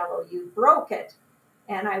like jello. You broke it."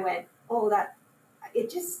 And I went, "Oh, it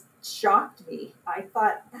just shocked me." I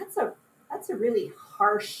thought that's a really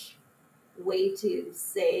harsh way to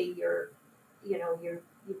say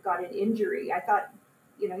you've got an injury. I thought,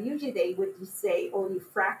 usually they would say, "Oh, you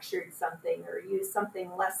fractured something," or use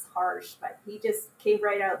something less harsh, but he just came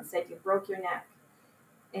right out and said, "You broke your neck."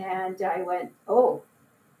 And I went, "Oh."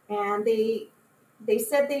 And they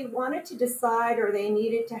said they wanted to decide, or they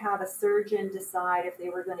needed to have a surgeon decide if they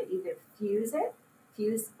were going to either fuse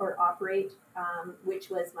or operate,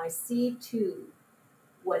 which was my C2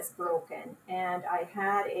 was broken, and I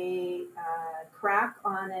had a crack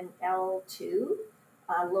on an L2,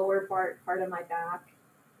 lower part of my back,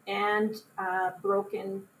 and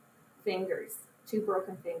broken fingers, 2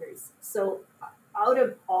 broken fingers. So out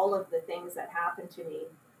of all of the things that happened to me,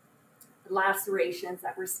 lacerations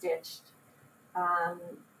that were stitched,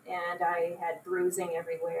 and I had bruising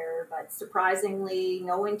everywhere, but surprisingly,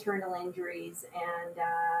 no internal injuries, and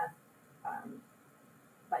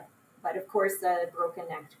but of course the broken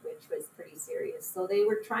neck, which was pretty serious. So they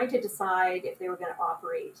were trying to decide if they were going to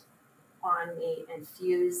operate on me and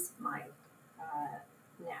fuse my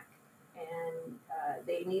neck, and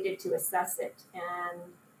they needed to assess it.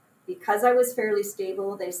 And because I was fairly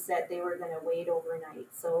stable, they said they were going to wait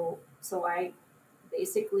overnight. So I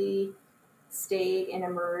basically stayed in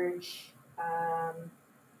Emerge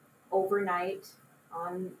overnight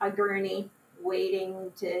on a gurney,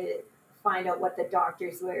 waiting to find out what the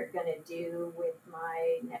doctors were going to do with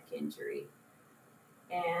my neck injury.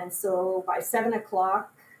 And so by 7:00,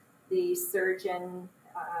 the surgeon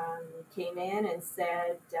came in and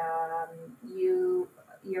said,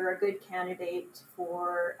 you're a good candidate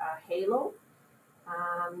for a halo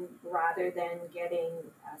rather than getting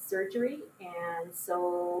surgery. And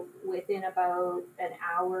so within about an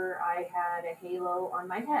hour, I had a halo on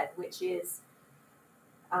my head, which is,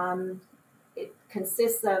 it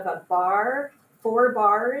consists of a bar, 4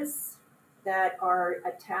 bars that are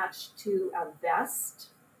attached to a vest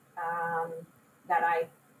that I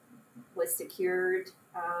was secured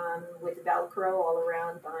with Velcro all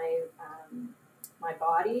around my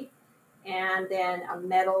body, and then a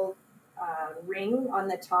metal ring on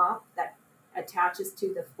the top that attaches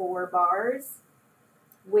to the 4 bars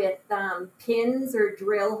with pins or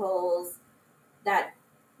drill holes that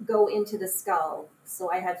go into the skull.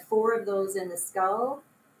 So I had 4 of those in the skull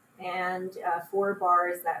and 4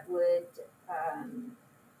 bars that would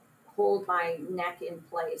hold my neck in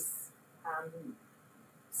place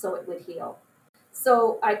so it would heal.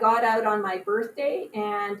 So I got out on my birthday,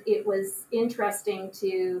 and it was interesting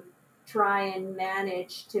to try and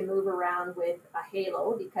manage to move around with a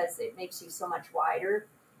halo because it makes you so much wider.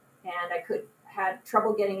 And I had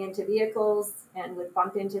trouble getting into vehicles and would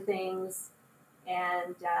bump into things,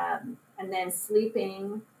 and then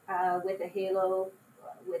sleeping with a halo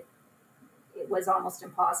it was almost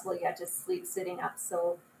impossible. You had to sleep sitting up.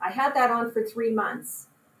 So I had that on for 3 months,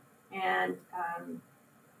 and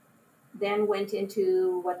then went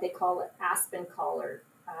into what they call an aspen collar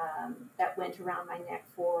that went around my neck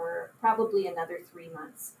for probably another 3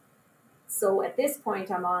 months. So at this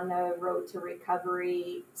point, I'm on the road to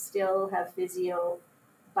recovery, still have physio,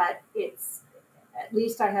 but it's at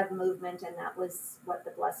least I have movement, and that was what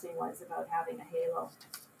the blessing was about having a halo.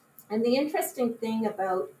 And the interesting thing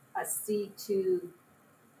about a C2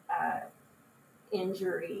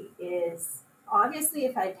 injury is obviously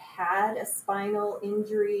if I'd had a spinal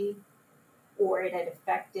injury or it had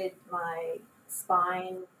affected my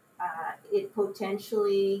spine, it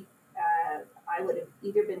potentially, I would have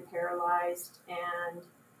either been paralyzed and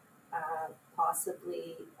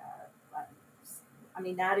possibly,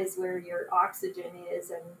 that is where your oxygen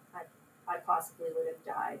is, and I possibly would have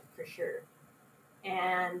died for sure.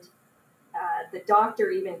 And the doctor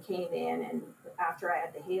even came in, and after I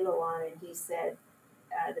had the halo on, and he said,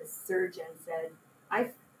 the surgeon said,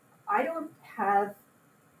 I don't have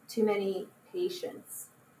too many patients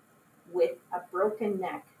with a broken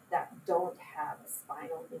neck that don't have a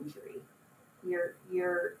spinal injury.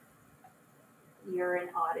 You're an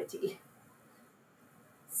oddity.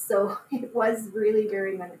 So it was really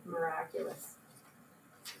very miraculous.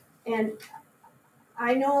 And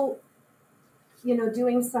I know,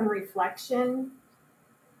 doing some reflection,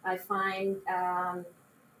 I find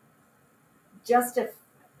just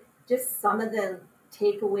some of the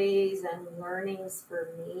takeaways and learnings for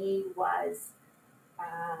me was,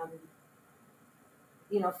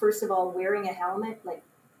 first of all, wearing a helmet, like,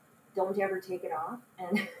 don't ever take it off.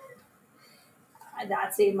 And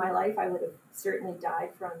that saved my life. I would have certainly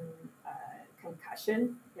died from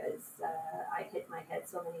concussion because I hit my head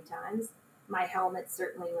so many times. My helmet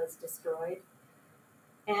certainly was destroyed.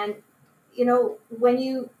 And, when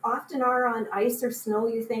you often are on ice or snow,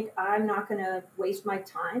 you think, I'm not going to waste my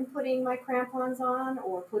time putting my crampons on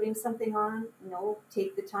or putting something on.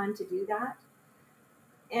 Take the time to do that.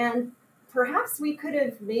 And perhaps we could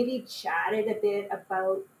have maybe chatted a bit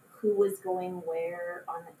about who was going where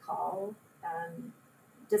on the call,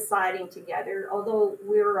 deciding together, although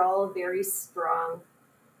we were all very strong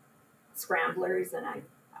scramblers, and I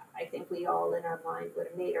think we all in our mind would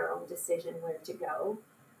have made our own decision where to go.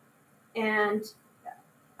 And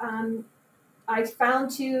I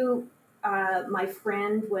found too, my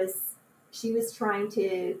friend was trying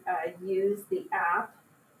to use the app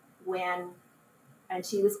and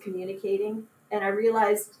she was communicating, and I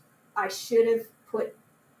realized I should have put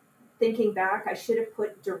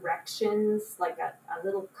directions, like a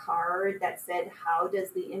little card that said, how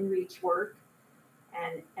does the InReach work,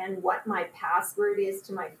 and what my password is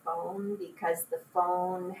to my phone, because the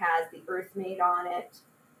phone has the EarthMate on it,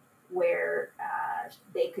 where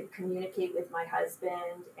they could communicate with my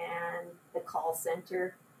husband and the call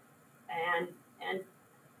center. And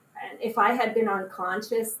if I had been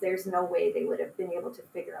unconscious, there's no way they would have been able to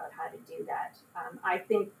figure out how to do that. I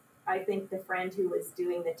think the friend who was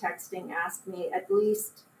doing the texting asked me at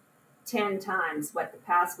least 10 times what the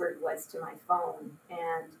password was to my phone.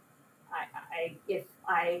 And if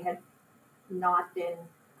I had not been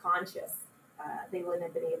conscious, they wouldn't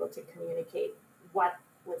have been able to communicate what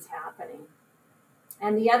was happening.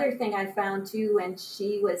 And the other thing I found too,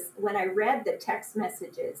 when I read the text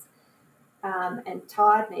messages, and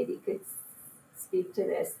Todd maybe could speak to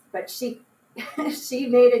this, but she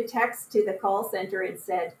made a text to the call center and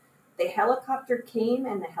said, the helicopter came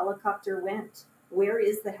and the helicopter went. Where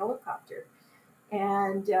is the helicopter?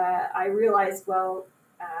 And I realized,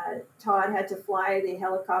 Todd had to fly the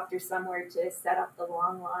helicopter somewhere to set up the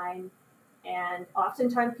long line. And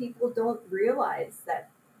oftentimes people don't realize that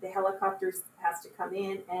the helicopter has to come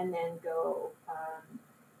in and then go.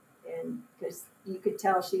 and because you could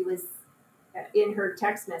tell she was in her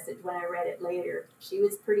text message when I read it later, she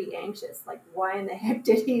was pretty anxious. Like, why in the heck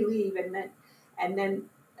did he leave? And then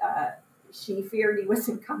she feared he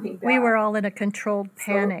wasn't coming back. We were all in a controlled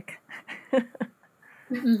panic.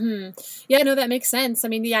 Mm-hmm. Yeah, no, that makes sense. I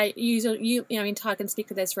mean, yeah, I mean, Todd can speak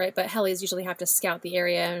to this, right? But helis usually have to scout the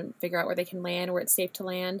area and figure out where they can land, where it's safe to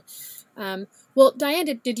land. Well,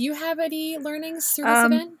 Diane, did you have any learnings through this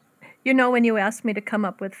event? You know, when you asked me to come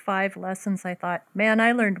up with 5 lessons, I thought, man,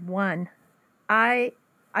 I learned one. I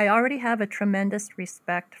already have a tremendous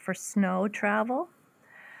respect for snow travel,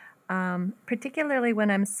 particularly when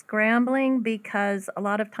I'm scrambling, because a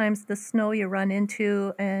lot of times the snow you run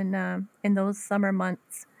into in those summer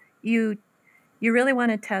months, you really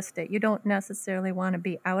want to test it. You don't necessarily want to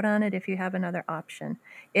be out on it if you have another option.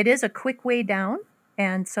 It is a quick way down,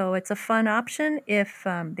 and so it's a fun option if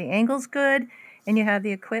the angle's good and you have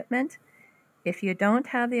the equipment. If you don't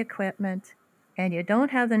have the equipment and you don't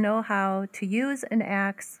have the know-how to use an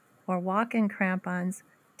axe or walk in crampons,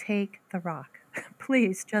 take the rock.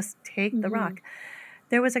 Please just take the rock.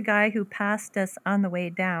 There was a guy who passed us on the way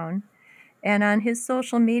down, and on his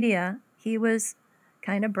social media, he was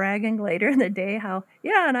kind of bragging later in the day how,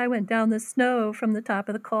 yeah, and I went down the snow from the top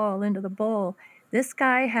of the col into the bowl. This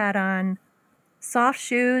guy had on soft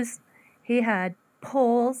shoes, he had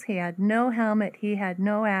poles, he had no helmet, he had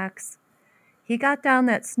no axe. He got down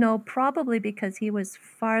that snow probably because he was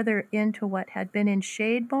farther into what had been in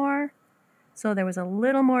shade more, so there was a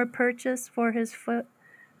little more purchase for his foot,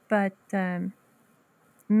 but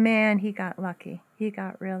man, he got lucky. He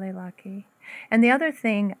got really lucky. And the other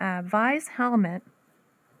thing, Vi's helmet,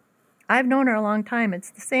 I've known her a long time.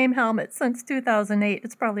 It's the same helmet since 2008.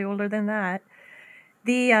 It's probably older than that.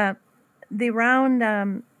 The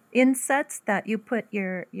round insets that you put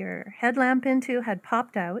your headlamp into had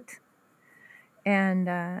popped out, and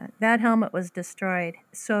that helmet was destroyed.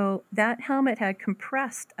 So that helmet had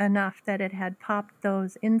compressed enough that it had popped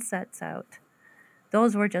those insets out.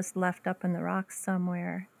 Those were just left up in the rocks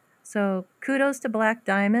somewhere. So kudos to Black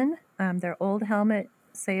Diamond. Their old helmet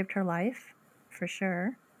saved her life, for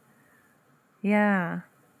sure. Yeah.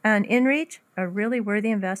 And InReach, a really worthy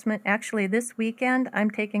investment. Actually, this weekend, I'm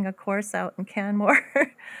taking a course out in Canmore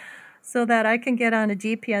so that I can get on a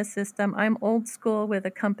GPS system. I'm old school with a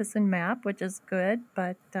compass and map, which is good,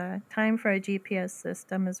 but time for a GPS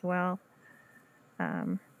system as well.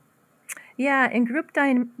 Yeah, in group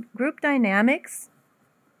dynamics,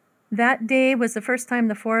 that day was the first time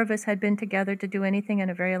the 4 of us had been together to do anything in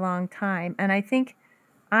a very long time. And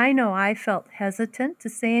I know I felt hesitant to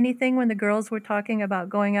say anything when the girls were talking about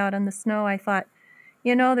going out on the snow. I thought,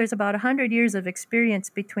 you know, there's about 100 years of experience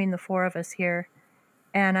between the 4 of us here,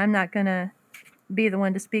 and I'm not going to be the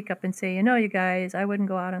one to speak up and say, you know, you guys, I wouldn't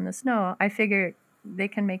go out on the snow. I figured they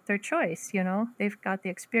can make their choice, you know, they've got the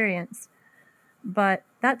experience. But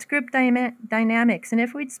that's group dynamics. And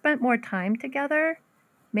if we'd spent more time together,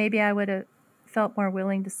 maybe I would have felt more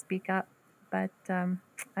willing to speak up, but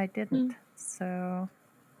I didn't. So,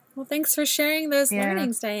 well, thanks for sharing those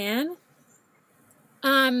learnings, Diane.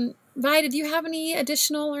 Vi, did you have any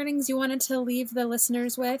additional learnings you wanted to leave the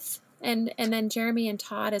listeners with? And then Jeremy and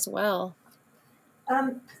Todd as well.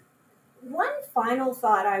 One final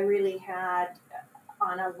thought I really had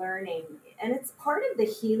on a learning, and it's part of the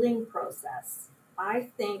healing process, I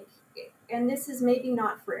think, and this is maybe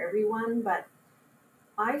not for everyone, but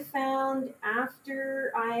I found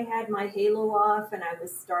after I had my halo off and I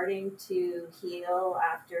was starting to heal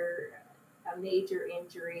after a major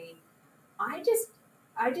injury, I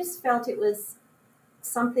just felt it was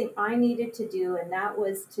something I needed to do, and that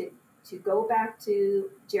was to go back to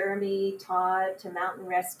Jeremy, Todd, to Mountain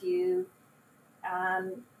Rescue,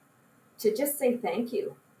 to just say thank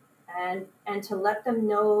you, and to let them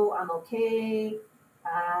know I'm okay,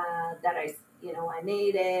 that I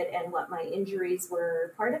made it, and what my injuries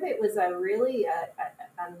were. Part of it was a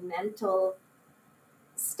mental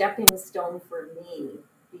stepping stone for me,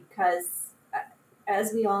 because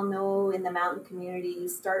as we all know, in the mountain community, you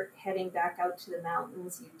start heading back out to the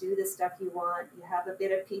mountains, you do the stuff you want, you have a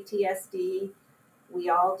bit of PTSD. We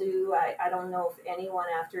all do. I don't know if anyone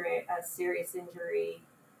after a serious injury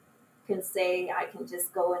can say, I can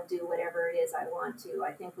just go and do whatever it is I want to.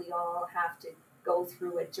 I think we all have to go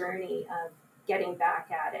through a journey of getting back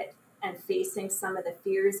at it and facing some of the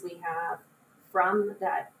fears we have from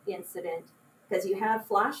that incident, because you have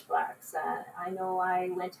flashbacks. I know I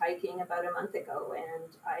went hiking about a month ago,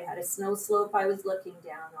 and I had a snow slope I was looking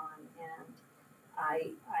down on, and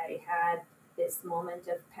I had this moment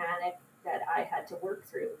of panic that I had to work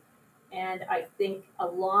through. And I think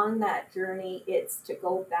along that journey, it's to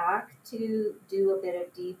go back to do a bit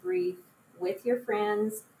of debrief with your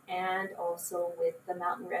friends and also with the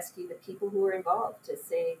mountain rescue, the people who are involved, to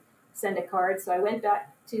say, send a card. So I went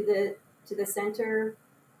back to the center,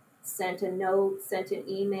 sent a note, sent an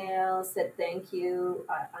email, said thank you.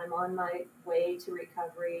 I'm on my way to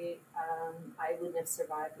recovery. I wouldn't have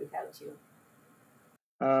survived without you.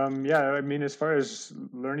 Yeah, I mean, as far as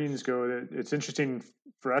learnings go, it's interesting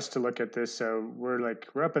for us to look at this.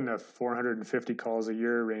 We're up in the 450 calls a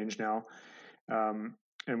year range now,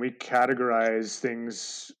 and we categorize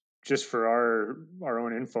things just for our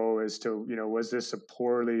own info as to, was this a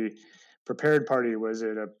poorly prepared party? Was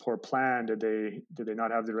it a poor plan? Did they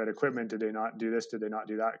not have the right equipment? Did they not do this? Did they not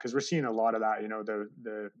do that? Because we're seeing a lot of that.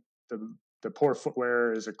 The poor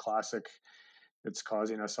footwear is a classic. It's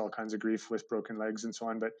causing us all kinds of grief with broken legs and so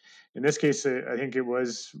on. But in this case, I think it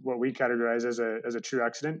was what we categorize as a true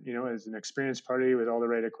accident, as an experienced party with all the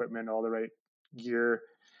right equipment, all the right gear,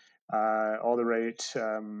 all the right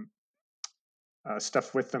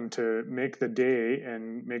stuff with them to make the day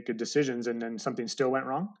and make good decisions. And then something still went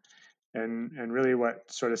wrong. And really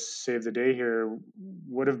what sort of saved the day here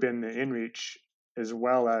would have been the inReach, as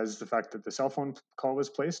well as the fact that the cell phone call was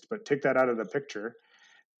placed. But take that out of the picture,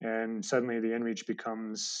 and suddenly the inReach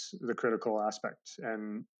becomes the critical aspect.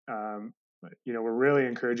 And we're really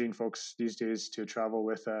encouraging folks these days to travel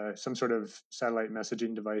with some sort of satellite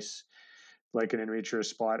messaging device, like an inReach or a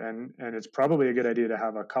Spot, and it's probably a good idea to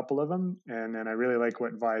have a couple of them. And then I really like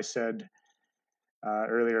what Vi said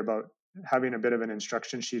earlier about having a bit of an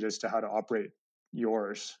instruction sheet as to how to operate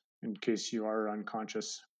yours in case you are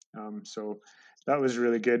unconscious. So that was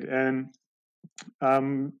really good. And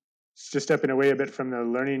just stepping away a bit from the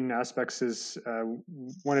learning aspects, is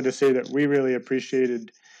wanted to say that we really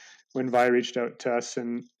appreciated when Vi reached out to us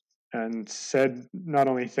and said not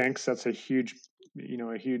only thanks. That's a huge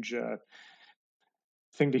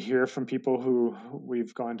thing to hear from people who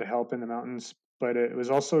we've gone to help in the mountains, but it was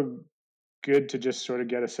also good to just sort of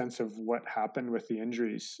get a sense of what happened with the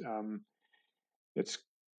injuries.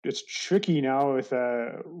 It's tricky now with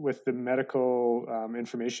the medical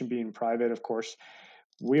information being private. Of course,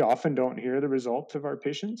 we often don't hear the result of our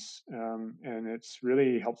patients, and it's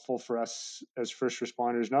really helpful for us as first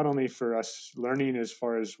responders, not only for us learning as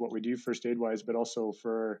far as what we do first aid wise, but also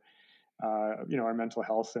for our mental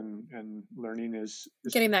health and learning is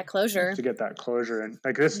getting that closure, to get that closure. And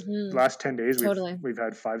like this last 10 days, totally. we've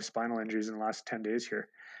had 5 spinal injuries in the last 10 days here,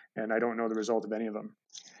 and I don't know the result of any of them.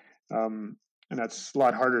 And that's a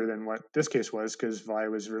lot harder than what this case was, because Vi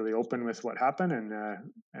was really open with what happened,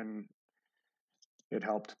 and it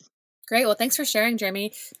helped. Great. Well, thanks for sharing,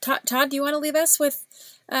 Jeremy. Todd, do you want to leave us with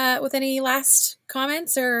any last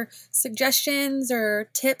comments or suggestions or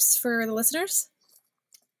tips for the listeners?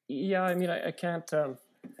 Yeah, I mean, I can't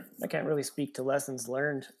really speak to lessons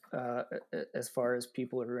learned as far as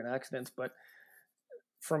people who are in accidents, but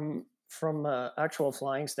from actual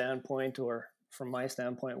flying standpoint, or from my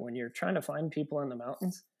standpoint, when you're trying to find people in the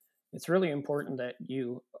mountains, it's really important that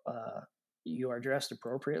you are dressed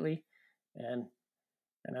appropriately, and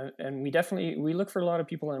we look for a lot of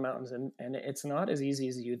people in the mountains, and it's not as easy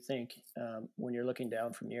as you'd think when you're looking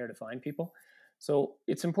down from the air to find people. So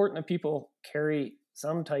it's important that people carry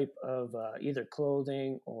some type of either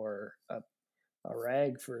clothing or a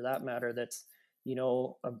rag, for that matter, that's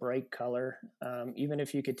a bright color. Even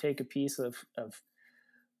if you could take a piece of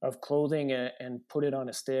clothing and put it on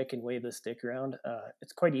a stick and wave the stick around,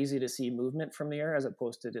 it's quite easy to see movement from the air, as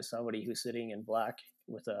opposed to somebody who's sitting in black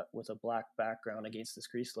with a black background against the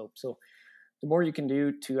ski slope. So the more you can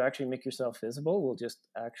do to actually make yourself visible will just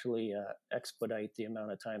actually expedite the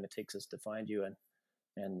amount of time it takes us to find you,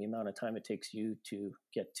 and the amount of time it takes you to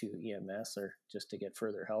get to EMS or just to get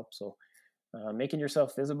further help. So making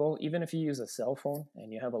yourself visible, even if you use a cell phone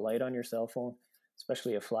and you have a light on your cell phone,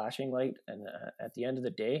 especially a flashing light, and at the end of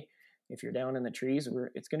the day, if you're down in the trees,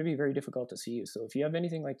 it's going to be very difficult to see you. So if you have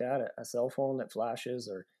anything like that, a cell phone that flashes,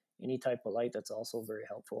 or any type of light, that's also very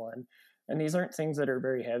helpful. And these aren't things that are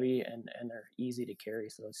very heavy, and they're easy to carry.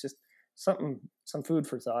 So it's just some food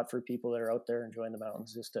for thought for people that are out there enjoying the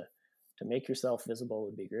mountains. Just to make yourself visible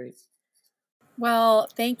would be great. Well,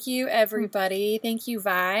 thank you, everybody. Thank you,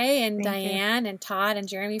 Vi and Thank Diane and Todd and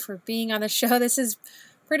Jeremy, for being on the show. This is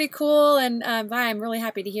pretty cool. And Vi, I'm really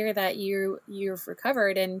happy to hear that you've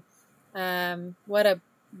recovered, and what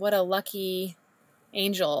a lucky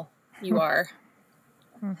angel you are.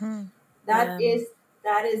 Mm-hmm. That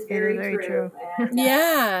is very true. And,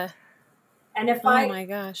 yeah. And if oh my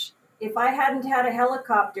gosh. if I hadn't had a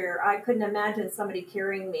helicopter, I couldn't imagine somebody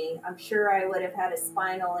carrying me. I'm sure I would have had a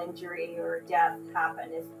spinal injury or death happen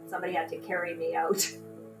if somebody had to carry me out.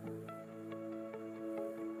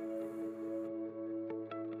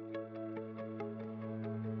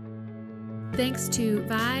 Thanks to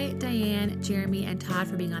Vi, Diane, Jeremy, and Todd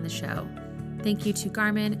for being on the show. Thank you to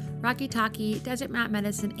Garmin, Rocky Talkie, Desert Mountain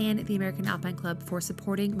Medicine, and the American Alpine Club for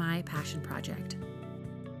supporting my passion project.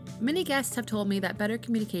 Many guests have told me that better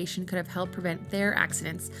communication could have helped prevent their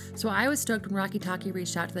accidents, so I was stoked when Rocky Talkie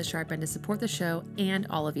reached out to the Sharp End to support the show and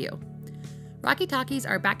all of you. Rocky Talkies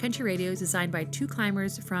are backcountry radios designed by two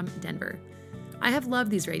climbers from Denver. I have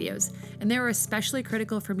loved these radios, and they were especially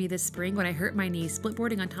critical for me this spring when I hurt my knee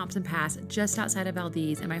splitboarding on Thompson Pass just outside of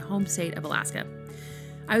Valdez in my home state of Alaska.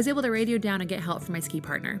 I was able to radio down and get help from my ski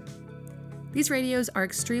partner. These radios are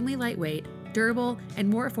extremely lightweight, durable, and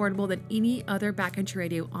more affordable than any other backcountry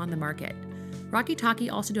radio on the market. Rocky Talkie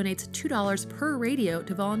also donates $2 per radio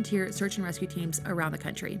to volunteer search and rescue teams around the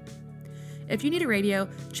country. If you need a radio,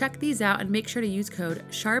 check these out and make sure to use code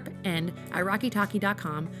SHARPEND at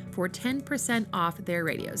rockytalkie.com for 10% off their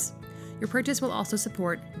radios. Your purchase will also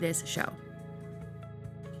support this show.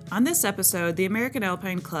 On this episode, the American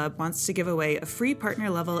Alpine Club wants to give away a free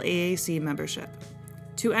partner-level AAC membership.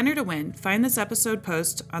 To enter to win, find this episode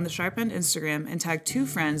post on the Sharp End Instagram and tag 2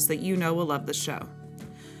 friends that you know will love the show.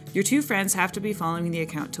 Your 2 friends have to be following the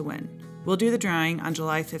account to win. We'll do the drawing on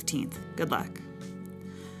July 15th. Good luck.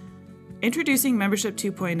 Introducing Membership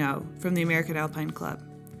 2.0 from the American Alpine Club.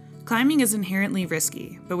 Climbing is inherently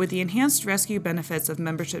risky, but with the enhanced rescue benefits of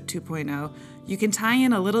Membership 2.0, you can tie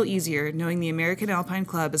in a little easier knowing the American Alpine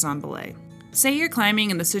Club is on belay. Say you're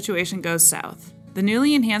climbing and the situation goes south. The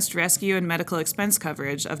newly enhanced rescue and medical expense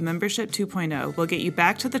coverage of Membership 2.0 will get you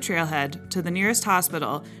back to the trailhead, to the nearest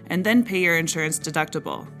hospital, and then pay your insurance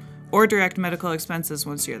deductible, or direct medical expenses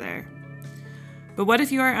once you're there. But what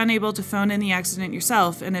if you are unable to phone in the accident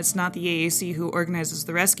yourself and it's not the AAC who organizes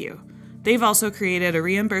the rescue? They've also created a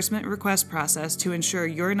reimbursement request process to ensure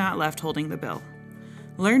you're not left holding the bill.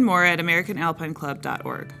 Learn more at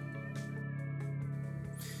AmericanAlpineClub.org.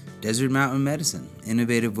 Desert Mountain Medicine,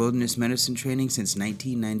 innovative wilderness medicine training since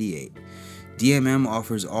 1998. DMM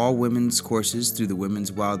offers all women's courses through the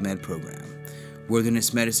Women's Wild Med program.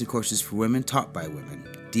 Wilderness medicine courses for women taught by women.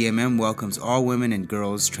 DMM welcomes all women and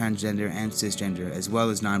girls, transgender and cisgender, as well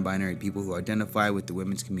as non-binary people who identify with the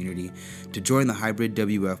women's community to join the hybrid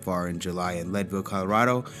WFR in July in Leadville,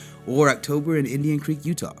 Colorado, or October in Indian Creek,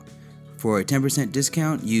 Utah. For a 10%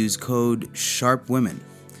 discount, use code SHARPWOMEN.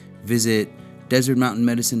 Visit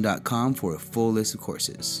desertmountainmedicine.com for a full list of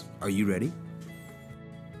courses. Are you ready?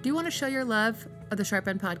 Do you want to show your love of the Sharp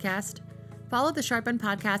End Podcast? Follow the Sharp End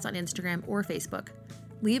Podcast on Instagram or Facebook.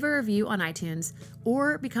 Leave a review on iTunes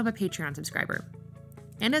or become a Patreon subscriber.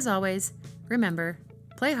 And as always, remember,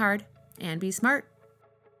 play hard and be smart.